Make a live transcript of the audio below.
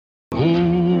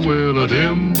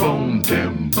dim boom,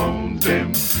 dim,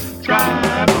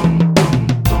 try boom.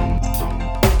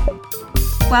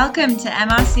 Welcome to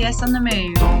MRCS on the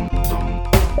Move,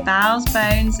 Bowels,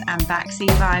 Bones and Backseat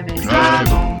Vibers.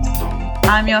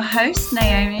 I'm your host,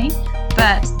 Naomi,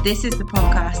 but this is the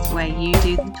podcast where you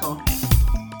do the talking.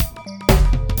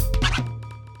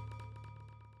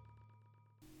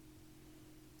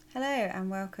 Hello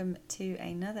and welcome to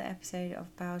another episode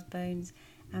of Bowels, Bones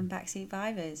and Backseat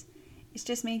Vibers. It's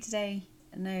just me today,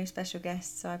 no special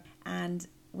guests, and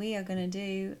we are going to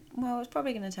do, well, it's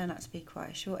probably going to turn out to be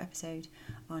quite a short episode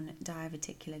on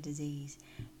diverticular disease,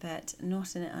 but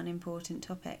not an unimportant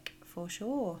topic for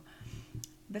sure.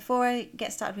 Before I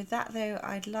get started with that though,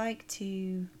 I'd like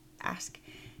to ask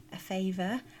a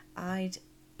favour. I'd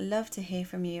love to hear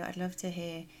from you. I'd love to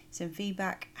hear some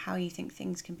feedback, how you think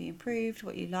things can be improved,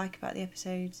 what you like about the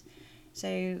episodes.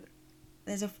 So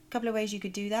there's a couple of ways you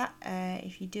could do that.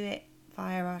 If you do it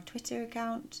via our Twitter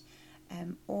account,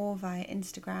 or via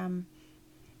Instagram.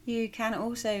 You can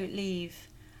also leave,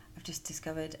 I've just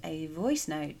discovered, a voice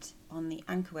note on the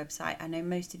Anchor website. I know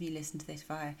most of you listen to this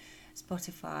via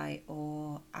Spotify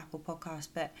or Apple Podcast,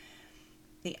 but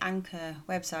the Anchor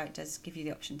website does give you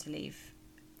the option to leave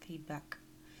feedback.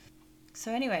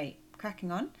 So anyway,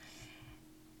 cracking on.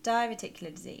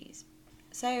 Diverticular disease.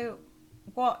 So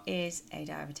what is a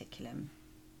diverticulum?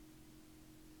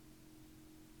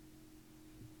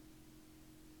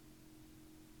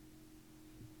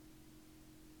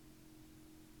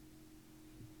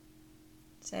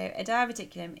 So a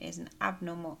diverticulum is an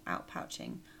abnormal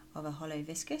outpouching of a hollow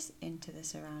viscus into the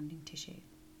surrounding tissue.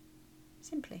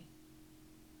 Simply.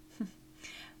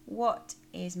 What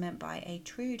is meant by a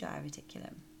true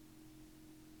diverticulum?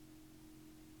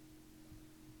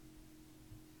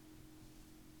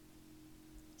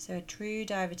 So a true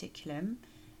diverticulum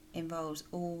involves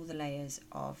all the layers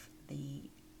of the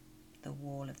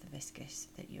wall of the viscus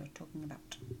that you're talking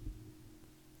about.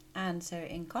 And so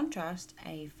in contrast,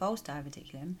 a false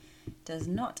diverticulum does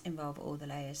not involve all the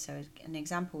layers. So an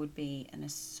example would be an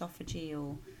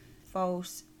esophageal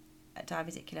false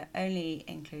diverticular only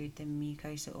include the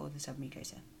mucosa or the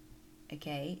submucosa.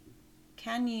 Okay,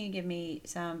 can you give me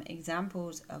some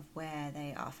examples of where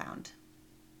they are found?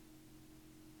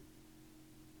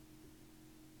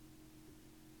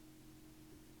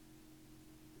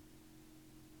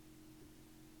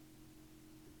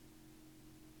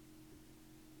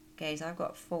 Okay, so I've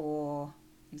got 4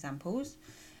 examples.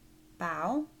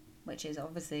 Bowel, which is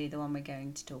obviously the one we're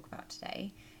going to talk about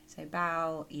today. So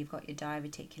bowel, you've got your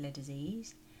diverticular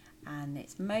disease, and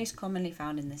it's most commonly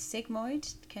found in the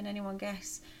sigmoid. Can anyone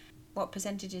guess what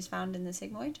percentage is found in the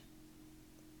sigmoid?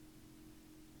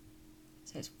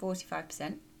 So it's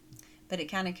 45%, but it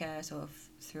can occur sort of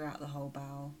throughout the whole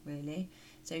bowel, really.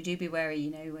 So do be wary,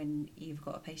 when you've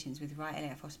got patients with right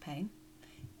iliac fossa pain,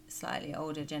 slightly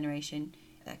older generation,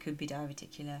 that could be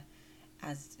diverticular,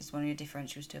 as is one of your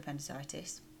differentials to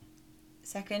appendicitis.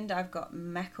 Second, I've got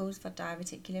Meckel's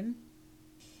diverticulum.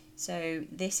 So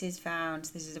this is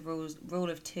a rule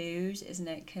of 2s, isn't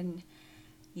it? Can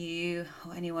you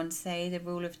or anyone say the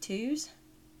rule of 2s?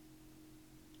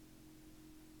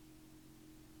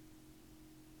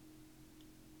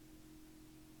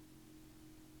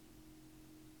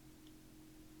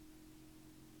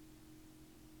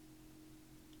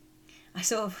 I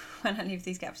sort of, when I leave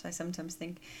these gaps, I sometimes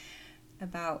think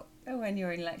about when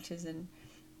you're in lectures and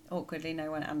awkwardly no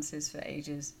one answers for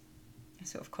ages. I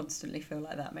sort of constantly feel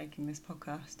like that making this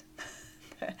podcast.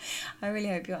 But I really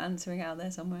hope you're answering out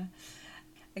there somewhere.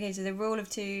 Okay, so the rule of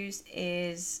 2s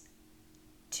is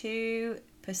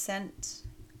 2%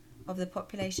 of the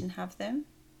population have them.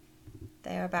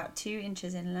 They are about 2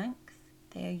 inches in length.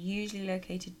 They are usually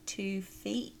located 2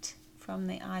 feet from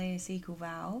the ileocecal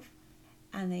valve,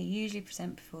 and they usually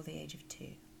present before the age of 2.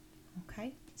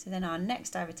 Okay, so then our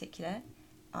next diverticular,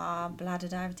 our bladder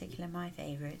diverticular, my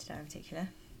favourite diverticular,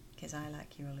 because I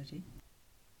like urology.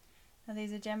 Now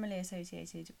these are generally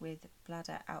associated with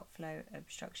bladder outflow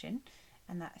obstruction,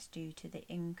 and that's due to the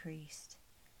increased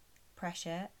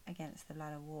pressure against the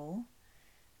bladder wall.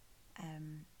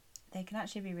 They can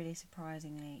actually be really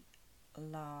surprisingly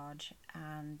large,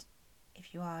 and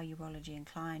if you are urology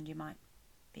inclined, you might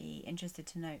be interested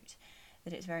to note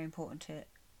that it's very important to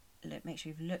make sure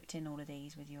you've looked in all of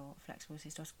these with your flexible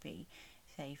cystoscopy,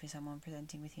 say for someone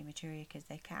presenting with hematuria, because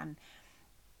they can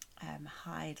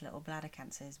hide little bladder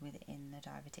cancers within the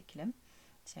diverticulum.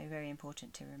 So very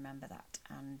important to remember that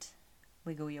and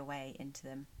wiggle your way into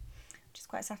them, which is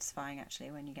quite satisfying actually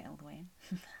when you get all the way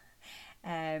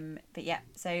in. But yeah,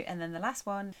 so and then the last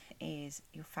one is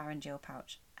your pharyngeal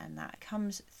pouch, and that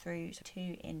comes through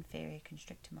 2 inferior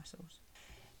constrictor muscles.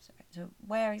 So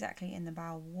where exactly in the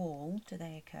bowel wall do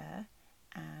they occur,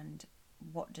 and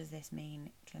what does this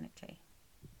mean clinically?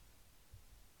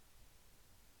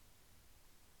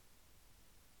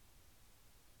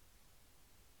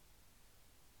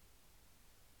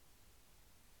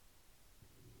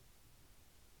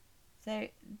 So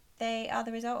they are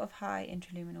the result of high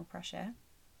intraluminal pressure,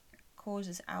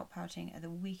 causes outpouching at the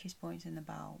weakest points in the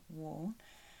bowel wall,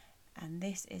 and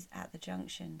this is at the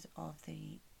junctions of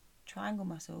the triangle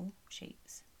muscle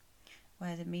sheets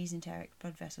where the mesenteric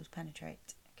blood vessels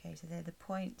penetrate. Okay, so they're the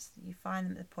points, you find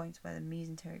them at the points where the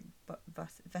mesenteric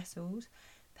vessels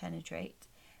penetrate,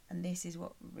 and this is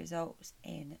what results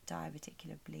in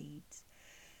diverticular bleeds.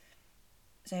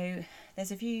 So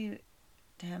there's a few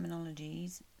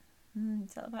terminologies,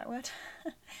 is that the right word?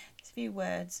 There's a few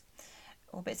words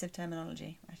or bits of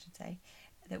terminology, I should say,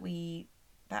 that we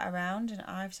bat around, and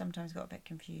I've sometimes got a bit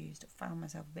confused, found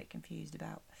myself a bit confused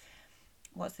about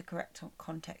what's the correct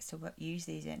context to use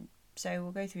these in. So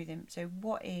we'll go through them. So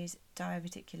what is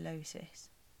diverticulosis?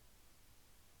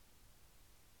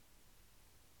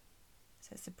 So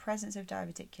it's the presence of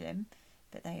diverticulum,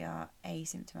 but they are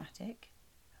asymptomatic.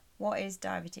 What is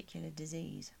diverticular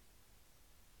disease?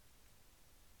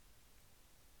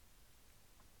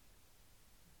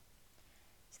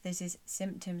 So this is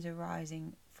symptoms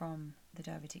arising from the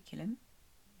diverticulum.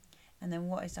 And then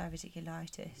what is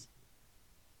diverticulitis?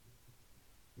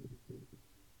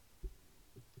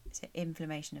 So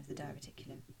inflammation of the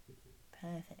diverticulum.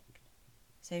 Perfect.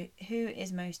 So who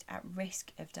is most at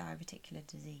risk of diverticular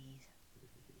disease?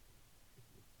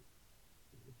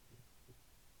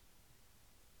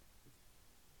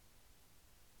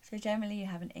 So generally you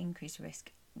have an increased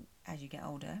risk as you get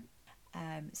older.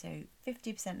 So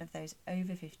 50% of those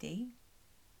over 50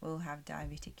 will have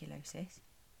diverticulosis.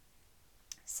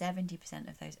 70%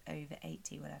 of those over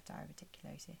 80 will have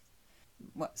diverticulosis.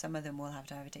 Some of them will have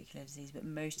diverticular disease, but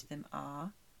most of them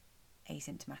are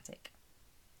asymptomatic.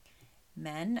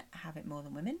 Men have it more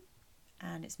than women,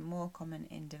 and it's more common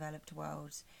in developed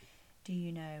worlds. Do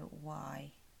you know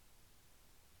why?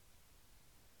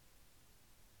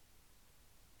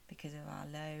 Because of our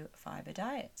low fibre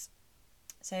diets.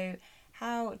 So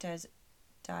how does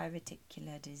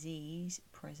diverticular disease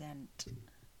present?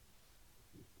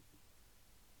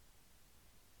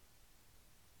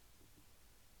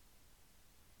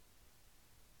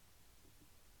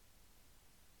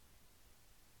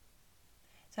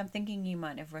 So I'm thinking you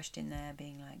might have rushed in there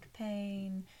being like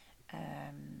pain,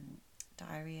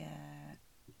 diarrhea,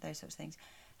 those sorts of things.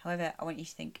 However, I want you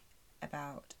to think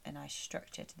about a nice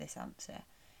structure to this answer.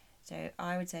 So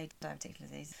I would say diverticular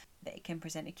disease, that it can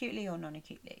present acutely or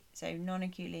non-acutely. So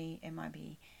non-acutely, it might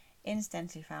be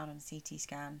incidentally found on a CT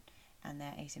scan and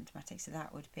they're asymptomatic. So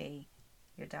that would be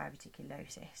your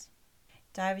diverticulosis.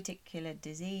 Diverticular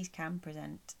disease can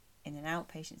present in an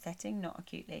outpatient setting, not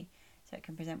acutely. So it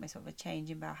can present with sort of a change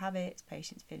in bowel habits,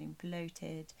 patients feeling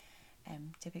bloated,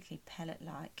 typically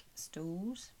pellet-like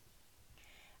stools.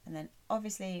 And then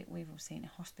obviously we've all seen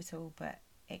a hospital, but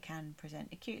it can present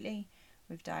acutely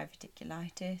with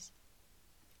diverticulitis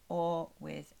or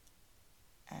with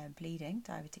bleeding,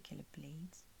 diverticular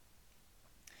bleeds.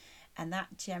 And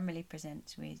that generally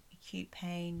presents with acute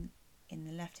pain in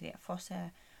the left iliac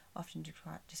fossa, often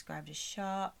described as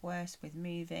sharp, worse with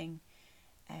moving.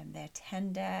 They're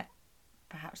tender,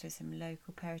 perhaps with some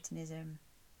local peritonism,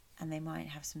 and they might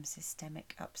have some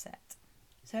systemic upset.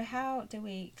 So how do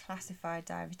we classify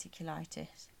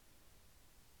diverticulitis?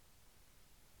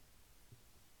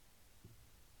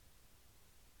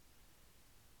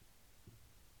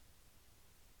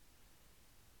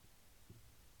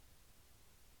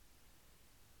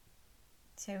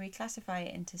 So we classify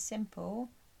it into simple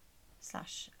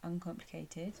 /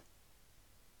 uncomplicated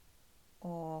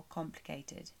or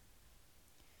complicated.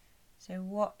 So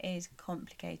what is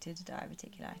complicated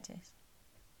diverticulitis?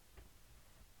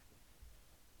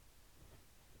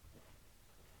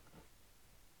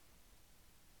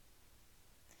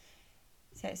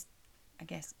 So it's, I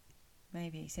guess,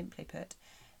 maybe simply put,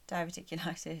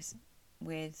 diverticulitis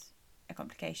with a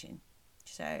complication.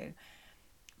 So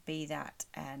be that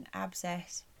an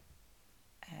abscess,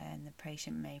 and the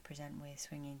patient may present with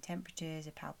swinging temperatures,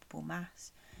 a palpable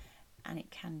mass, and it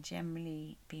can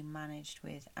generally be managed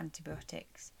with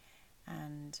antibiotics.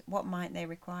 And what might they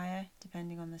require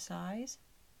depending on the size?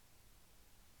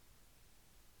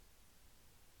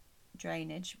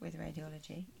 Drainage with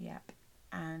radiology, yep.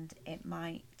 And it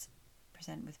might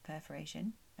present with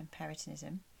perforation and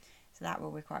peritonism, so that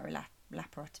will require a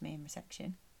laparotomy and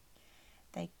resection.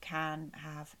 They can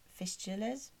have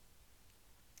fistulas,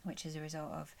 which is a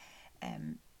result of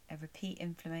a repeat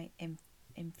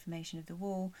inflammation of the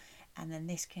wall, and then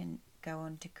this can go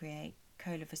on to create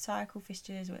colovesical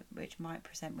fistulas, which might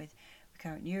present with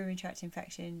recurrent urinary tract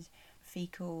infections,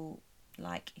 fecal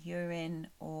like urine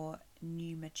or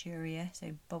pneumaturia,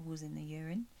 so bubbles in the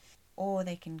urine, or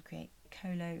they can create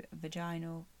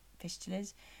colovaginal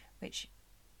fistulas, which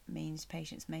means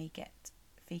patients may get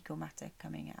fecal matter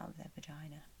coming out of their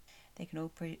vagina. They can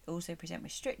also present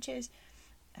with strictures,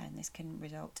 and this can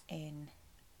result in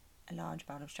a large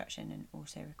bowel obstruction and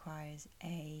also requires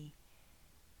a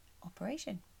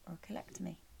operation or a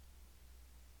colectomy.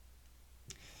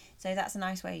 So that's a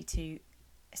nice way to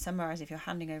summarise if you're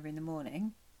handing over in the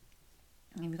morning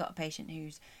and you've got a patient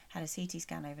who's had a CT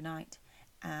scan overnight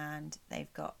and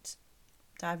they've got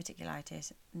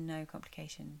diverticulitis, no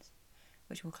complications,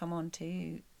 which we'll come on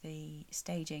to the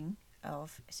staging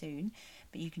of soon,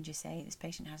 but you can just say this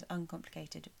patient has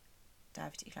uncomplicated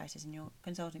diverticulitis, and your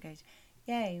consultant goes,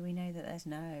 yay, we know that there's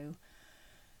none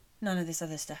of this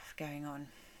other stuff going on,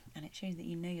 and it shows that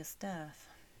you know your stuff.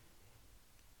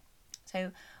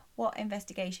 So what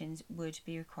investigations would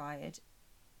be required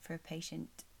for a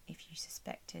patient if you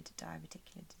suspected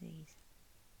diverticular disease?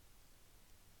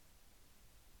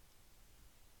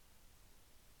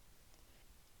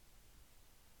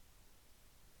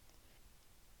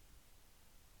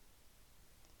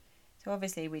 So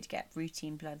obviously we'd get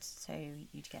routine bloods, so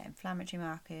you'd get inflammatory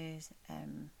markers,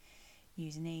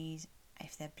 use knees.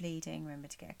 If they're bleeding, remember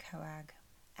to get a coag,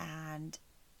 and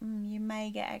you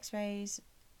may get x-rays,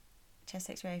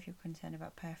 chest x-ray if you're concerned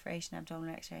about perforation,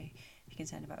 abdominal x-ray if you're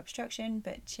concerned about obstruction,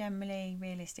 but generally,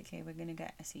 realistically, we're going to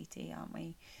get a CT, aren't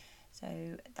we? So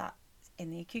that, in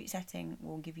the acute setting,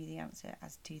 will give you the answer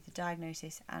as to the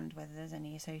diagnosis and whether there's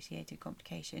any associated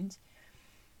complications.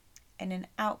 In an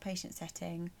outpatient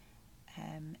setting,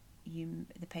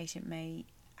 the patient may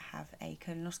have a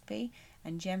colonoscopy,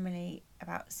 and generally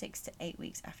about 6 to 8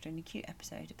 weeks after an acute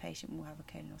episode, a patient will have a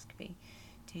colonoscopy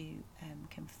to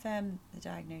confirm the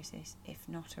diagnosis, if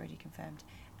not already confirmed,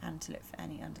 and to look for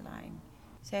any underlying.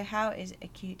 So how is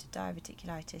acute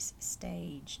diverticulitis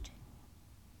staged?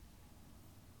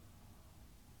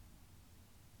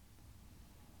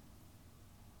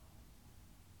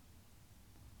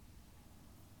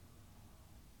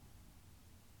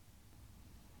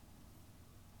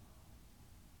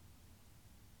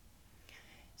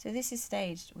 So this is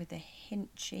staged with the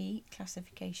Hinchy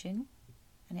classification,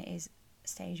 and it is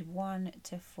stage 1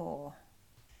 to 4.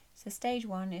 So stage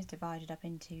 1 is divided up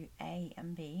into A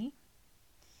and B.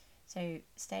 So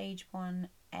stage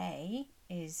 1A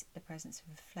is the presence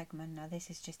of a phlegma. Now this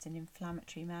is just an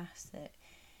inflammatory mass that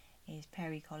is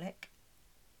pericolic,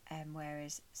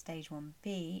 whereas stage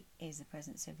 1B is the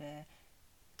presence of a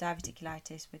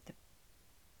diverticulitis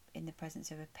in the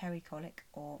presence of a pericolic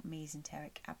or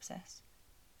mesenteric abscess.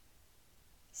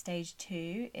 Stage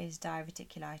 2 is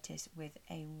diverticulitis with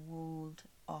a walled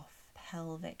off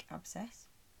pelvic abscess.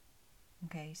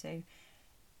 Okay, so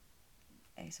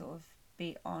a sort of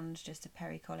beyond just a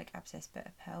pericolic abscess, but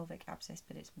a pelvic abscess,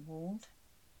 but it's walled,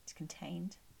 it's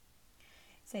contained.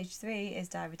 Stage 3 is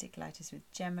diverticulitis with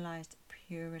generalised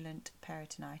purulent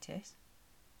peritonitis.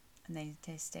 And then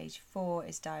stage 4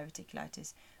 is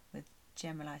diverticulitis with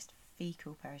generalised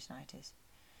fecal peritonitis.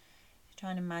 So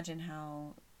try and imagine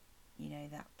how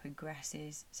that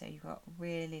progresses. So you've got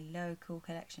really local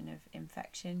collection of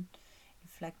infection,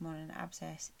 phlegmon and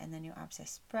abscess, and then your abscess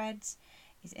spreads,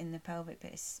 is in the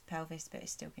pelvis but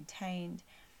it's still contained,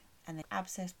 and then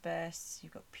abscess bursts,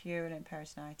 you've got purulent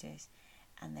peritonitis,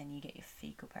 and then you get your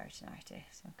fecal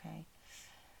peritonitis.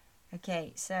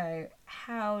 Okay, so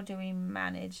how do we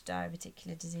manage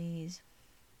diverticular disease?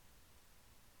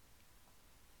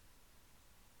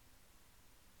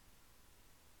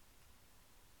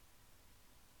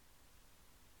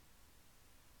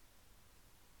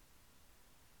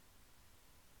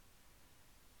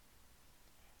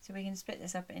 So we can split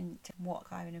this up into what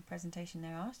kind of presentation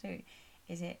there are. So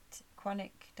is it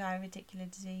chronic diverticular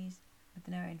disease with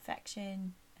no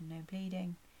infection and no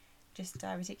bleeding? Just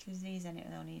diverticular disease, and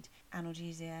they'll need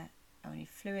analgesia, they'll need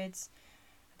fluids,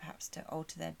 perhaps to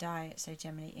alter their diet, so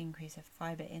generally increase of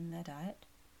fibre in their diet.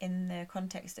 In the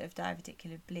context of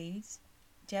diverticular bleeds,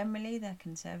 generally they're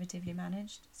conservatively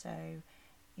managed, so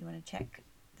you want to check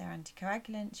their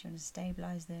anticoagulants, you want to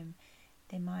stabilise them.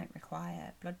 They might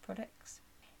require blood products.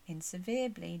 In severe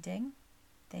bleeding,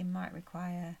 they might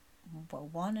require,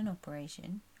 one, an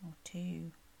operation, or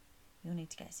two, you'll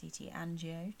need to get CT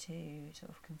angio to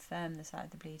sort of confirm the site of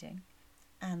the bleeding.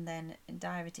 And then in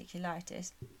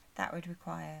diverticulitis, that would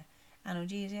require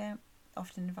analgesia,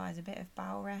 often advise a bit of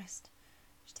bowel rest,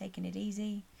 just taking it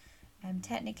easy,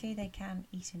 Technically they can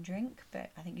eat and drink,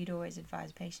 but I think you'd always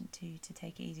advise a patient to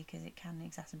take it easy because it can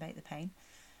exacerbate the pain.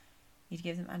 You'd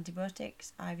give them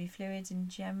antibiotics, IV fluids, and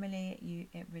generally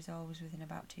it resolves within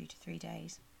about 2 to 3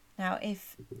 days. Now,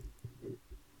 if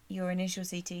your initial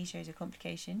CT shows a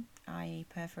complication, i.e.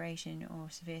 perforation or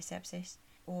severe sepsis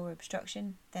or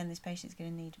obstruction, then this patient's going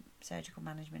to need surgical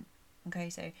management. Okay,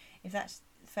 so if that's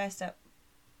first up,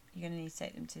 you're going to need to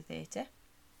take them to theatre.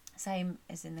 Same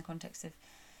as in the context of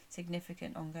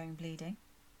significant ongoing bleeding.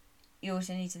 You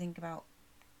also need to think about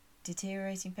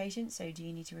deteriorating patients. So do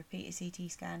you need to repeat a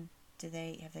CT scan?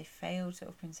 Have they failed sort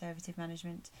of conservative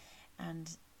management,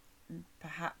 and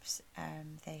perhaps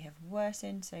they have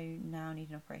worsened, so now need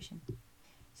an operation?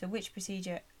 So which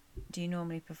procedure do you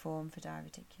normally perform for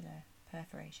diverticular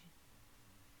perforation?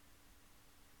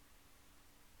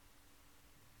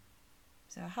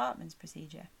 So a Hartmann's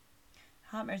procedure.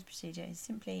 Hartmann's procedure is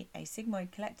simply a sigmoid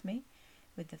colectomy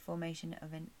with the formation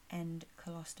of an end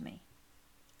colostomy,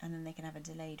 and then they can have a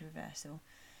delayed reversal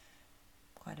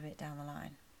quite a bit down the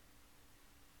line.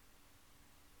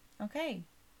 Okay,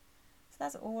 so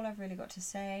that's all I've really got to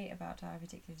say about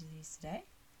diverticular disease today.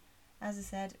 As I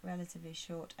said, relatively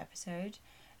short episode,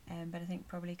 but I think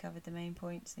probably covered the main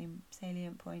points, the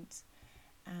salient points,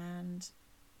 and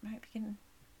I hope you can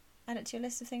add it to your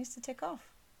list of things to tick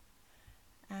off.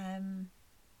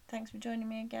 Thanks for joining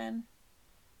me again.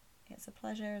 It's a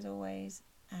pleasure as always,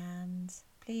 and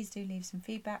please do leave some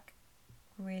feedback.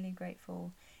 Really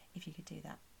grateful if you could do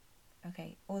that.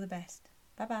 Okay, all the best.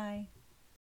 Bye bye.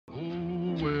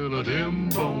 Oh, well, a dem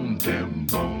bone,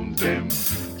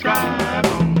 try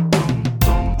bone.